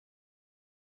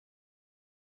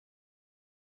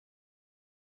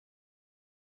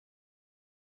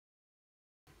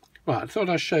Right, I thought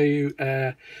I'd show you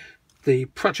the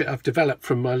project I've developed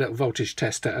from my little voltage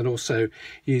tester, and also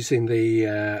using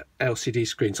the LCD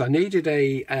screens. I needed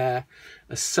a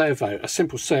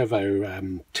simple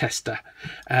servo tester,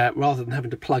 rather than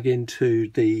having to plug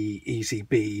into the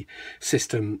EZB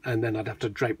system, and then I'd have to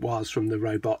drape wires from the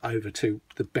robot over to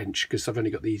the bench, because I've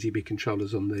only got the EZB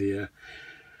controllers on the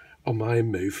on my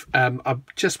own move. I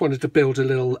just wanted to build a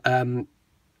little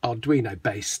Arduino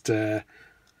based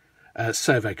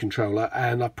servo controller,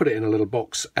 and I put it in a little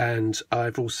box, and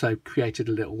I've also created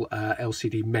a little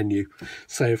LCD menu.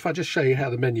 So if I just show you how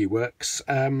the menu works,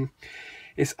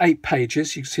 it's 8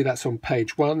 pages. You can see that's on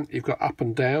page 1. You've got up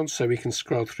and down, so we can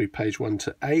scroll through page 1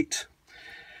 to 8,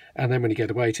 and then when you get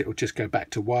to 8 it will just go back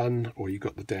to 1, or you've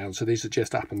got the down. So these are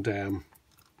just up and down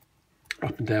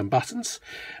buttons.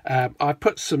 I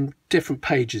put some different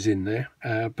pages in there,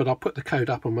 but I'll put the code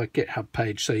up on my GitHub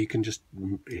page, so you can just,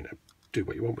 you know, do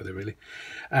what you want with it, really.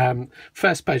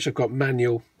 First page I've got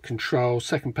manual control.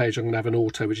 Second page I'm going to have an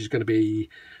auto, which is going to be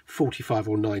 45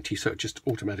 or 90, so it just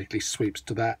automatically sweeps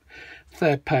to that.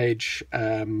 Third page,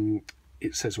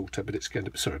 it says auto, but it's going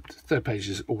to be, sorry, third page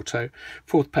is auto.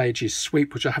 Fourth page is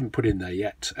sweep, which I haven't put in there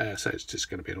yet, so it's just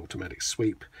going to be an automatic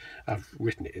sweep. I've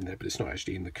written it in there, but it's not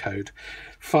actually in the code.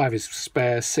 5 is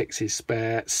spare, 6 is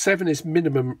spare, 7 is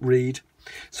minimum read,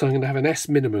 so I'm going to have an S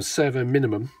minimum, servo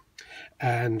minimum,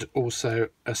 and also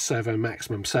a servo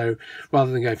maximum. So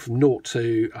rather than go from 0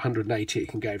 to 180, it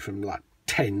can go from like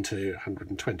 10 to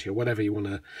 120 or whatever you want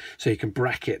to, so you can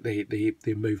bracket the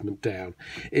movement down.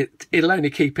 It'll only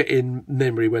keep it in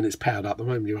memory when it's powered up. The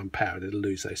moment you're unpowered, it'll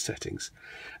lose those settings.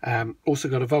 Also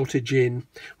got a voltage in,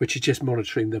 which is just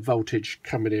monitoring the voltage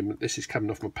coming in. This is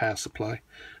coming off my power supply,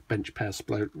 bench power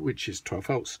supply, which is 12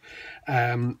 volts.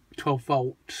 12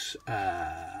 volts,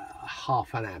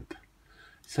 half an amp.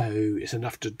 So it's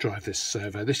enough to drive this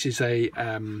servo. This is a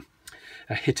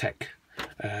Hitek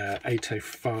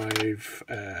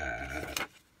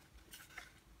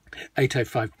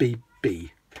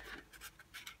 805BB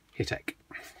Hitek,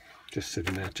 just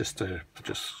sitting there just to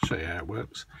show you how it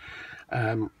works.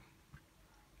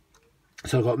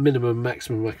 So I've got minimum,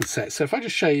 maximum I can set. So if I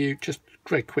just show you just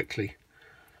very quickly,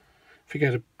 if you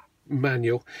go to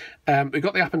manual, we've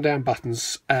got the up and down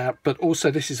buttons, but also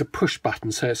this is a push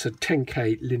button, so it's a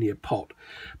 10k linear pot,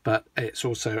 but it's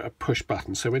also a push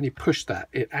button. So when you push that,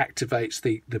 it activates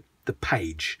the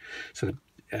page, so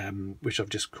which I've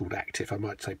just called active. I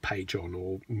might say page on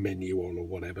or menu on or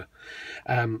whatever,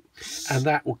 and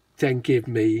that will then give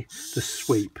me the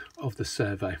sweep of the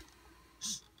servo,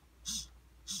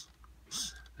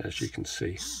 as you can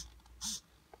see.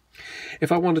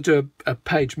 If I want to do a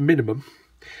page minimum,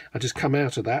 I just come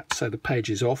out of that, so the page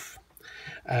is off,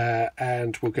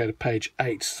 and we'll go to page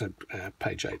 8, so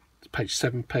page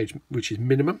 7, which is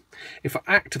minimum. If I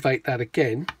activate that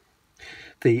again,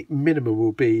 the minimum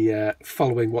will be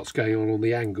following what's going on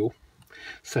the angle,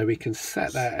 so we can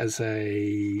set that as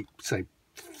a, say,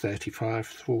 35,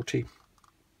 40,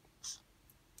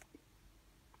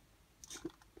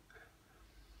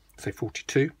 say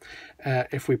 42.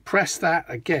 If we press that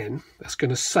again, that's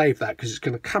going to save that, because it's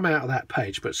going to come out of that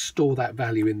page but store that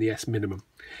value in the S minimum,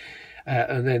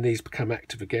 and then these become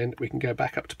active again. We can go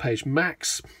back up to page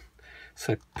max,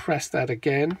 so press that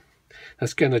again.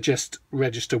 That's going to just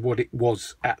register what it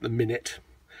was at the minute,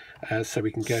 so we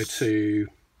can go to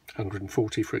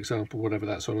 140, for example, whatever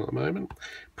that's on at the moment.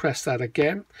 Press that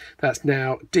again. That's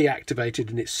now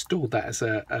deactivated, and it's stored that as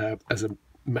a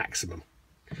maximum.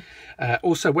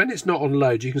 Also, when it's not on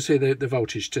load, you can see the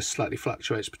voltage just slightly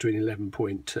fluctuates between 11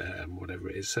 point whatever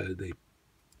it is, so the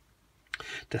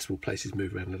decimal places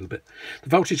move around a little bit. The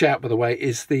voltage out, by the way,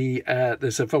 is the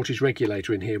there's a voltage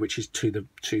regulator in here, which is to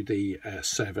the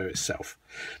servo itself,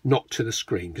 not to the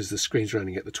screen, because the screen's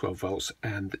running at the 12 volts,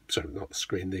 and sorry, not the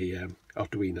screen, the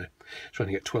Arduino. It's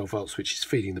running at 12 volts, which is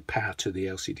feeding the power to the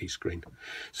LCD screen.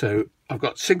 So I've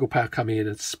got single power coming in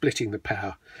and splitting the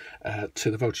power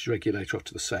to the voltage regulator off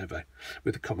to the servo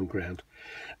with a common ground.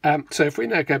 So if we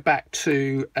now go back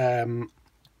to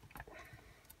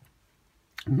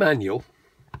manual,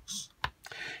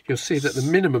 you'll see that the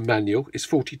minimum manual is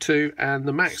 42 and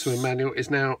the maximum manual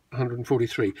is now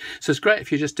 143. So it's great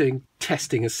if you're just doing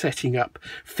testing and setting up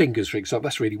fingers, for example.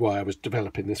 That's really why I was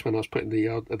developing this when I was putting the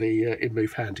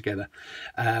in-move hand together,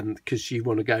 because you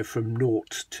want to go from 0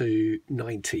 to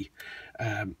 90.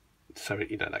 So,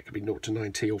 you know, that could be 0 to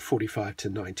 90 or 45 to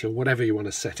 90 or whatever you want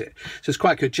to set it. So it's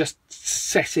quite good just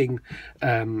setting,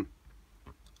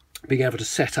 being able to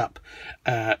set up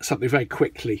something very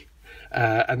quickly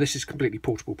and this is completely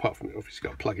portable apart from it obviously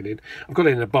got to plug it in. I've got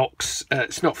it in a box.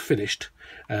 It's not finished,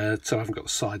 so I haven't got the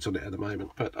sides on it at the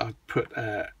moment, but I've put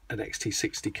an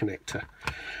XT60 connector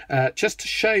just to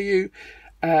show you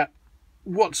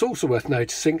what's also worth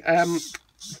noticing.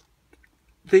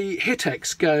 The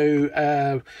Hitex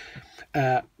go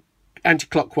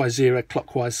anti-clockwise 0,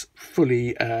 clockwise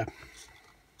fully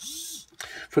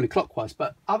clockwise,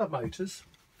 but other motors,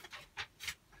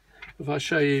 if I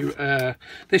show you,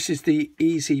 this is the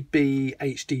EasyB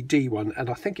HDD one,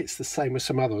 and I think it's the same with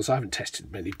some others. I haven't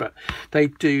tested many, but they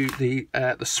do the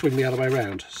swing the other way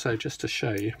around. So just to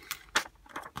show you.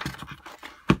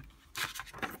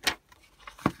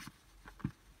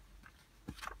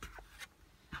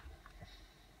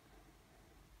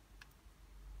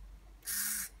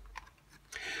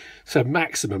 So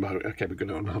maximum, okay, we've got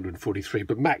it on 143,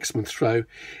 but maximum throw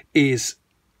is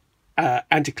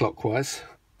anti-clockwise.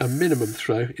 A minimum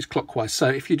throw is clockwise. So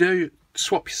if you do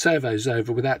swap your servos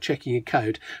over without checking your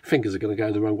code, fingers are going to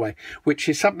go the wrong way, which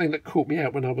is something that caught me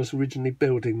out when I was originally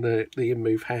building the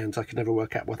in-move hands. I could never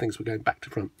work out why things were going back to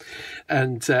front.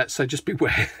 And so just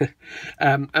beware.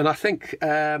 And I think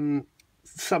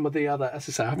some of the other, as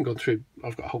I say, I haven't gone through,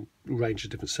 I've got a whole range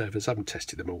of different servers. I haven't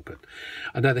tested them all, but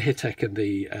I know the Hitex and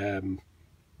the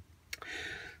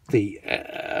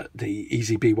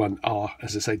EasyB one are,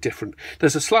 as I say, different.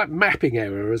 There's a slight mapping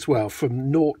error as well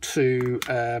from 0 to,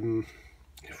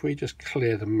 if we just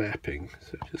clear the mapping,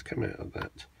 so just come out of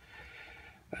that.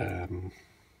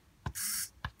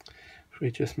 If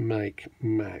we just make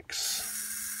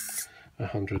max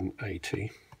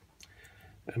 180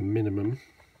 and minimum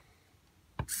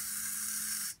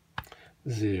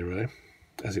 0,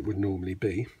 as it would normally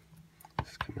be.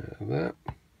 Let's come out of that.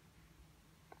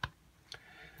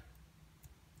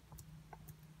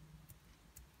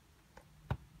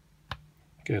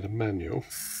 Go to manual.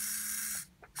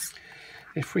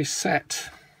 If we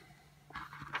set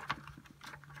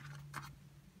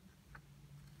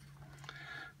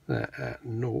that at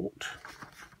 0,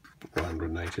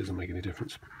 180 doesn't make any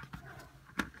difference.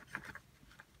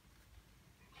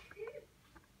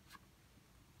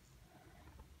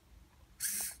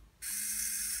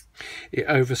 It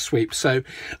oversweeps. So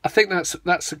I think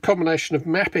that's a combination of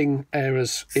mapping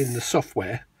errors in the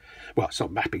software. Well, it's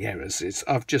not mapping errors. It's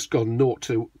I've just gone 0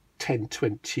 to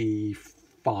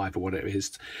 1025 or whatever it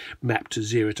is, mapped to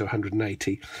 0 to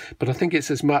 180. But I think it's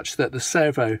as much that the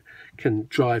servo can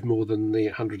drive more than the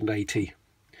 180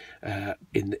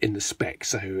 in the spec.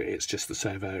 So it's just the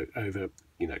servo over,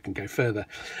 you know, can go further.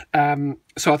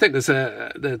 So I think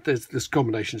there's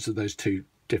combinations of those two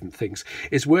different things.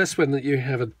 It's worse when you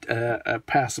have a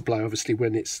power supply, obviously,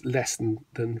 when it's less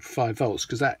than 5 volts,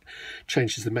 because that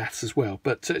changes the maths as well.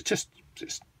 But just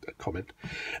a comment.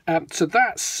 So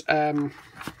that's I'll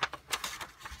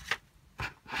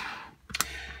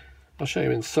show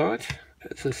you inside.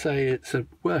 As I say, it's a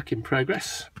work in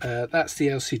progress. That's the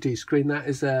LCD screen. That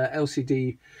is a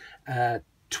LCD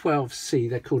 12C.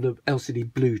 They're called a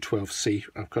LCD Blue 12C.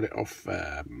 I've got it off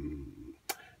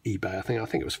eBay. I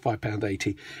think it was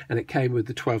 £5.80, and it came with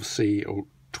the 12C or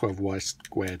 12Y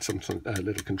squared, some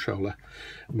little controller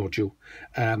module,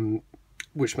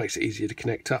 which makes it easier to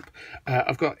connect up.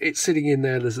 I've got it sitting in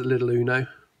there. There's a little Uno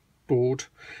board.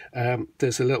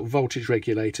 There's a little voltage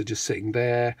regulator just sitting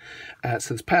there.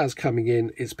 So the power's coming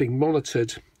in. It's being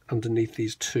monitored underneath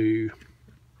these two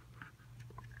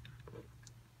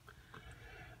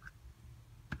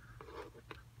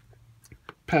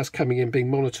power's coming in, being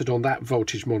monitored on that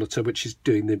voltage monitor, which is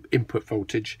doing the input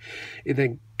voltage. It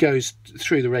then goes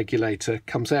through the regulator,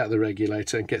 comes out of the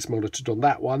regulator, and gets monitored on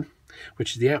that one,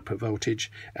 which is the output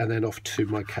voltage, and then off to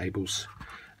my cables,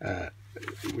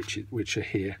 which are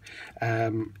here.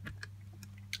 I'm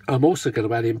also going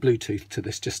to add in Bluetooth to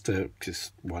this, just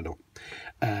why not?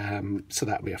 So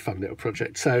that'll be a fun little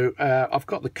project. So I've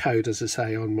got the code, as I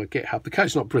say, on my GitHub. The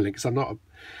code's not brilliant because I'm not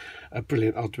a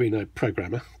brilliant Arduino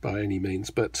programmer by any means,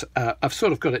 but I've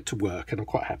sort of got it to work, and I'm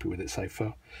quite happy with it so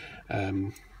far.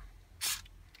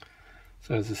 So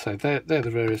as I say, they're the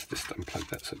various. Just unplug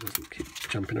that so it doesn't keep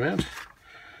jumping around.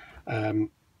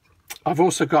 I've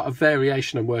also got a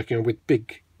variation I'm working on with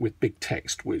big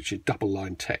text, which is double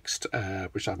line text,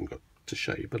 which I haven't got to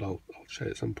show you, but I'll show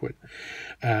you at some point.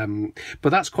 But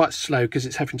that's quite slow because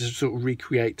it's having to sort of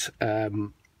recreate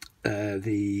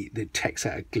the text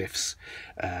out of glyphs,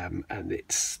 and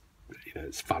it's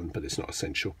it's fun, but it's not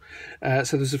essential.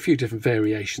 So there's a few different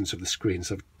variations of the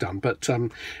screens I've done, but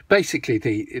basically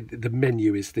the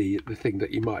menu is the thing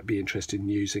that you might be interested in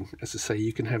using. As I say,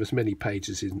 you can have as many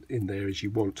pages in there as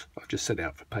you want. I've just set it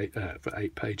out for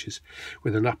 8 pages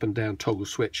with an up and down toggle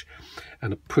switch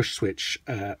and a push switch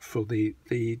for the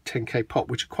 10K pop,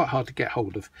 which are quite hard to get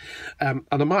hold of. And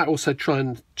I might also try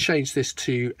and change this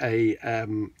to a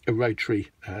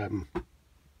rotary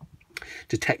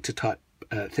detector type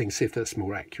thing, see if that's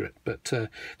more accurate, but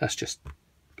that's just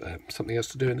something else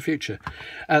to do in the future.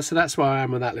 So that's where I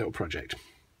am with that little project.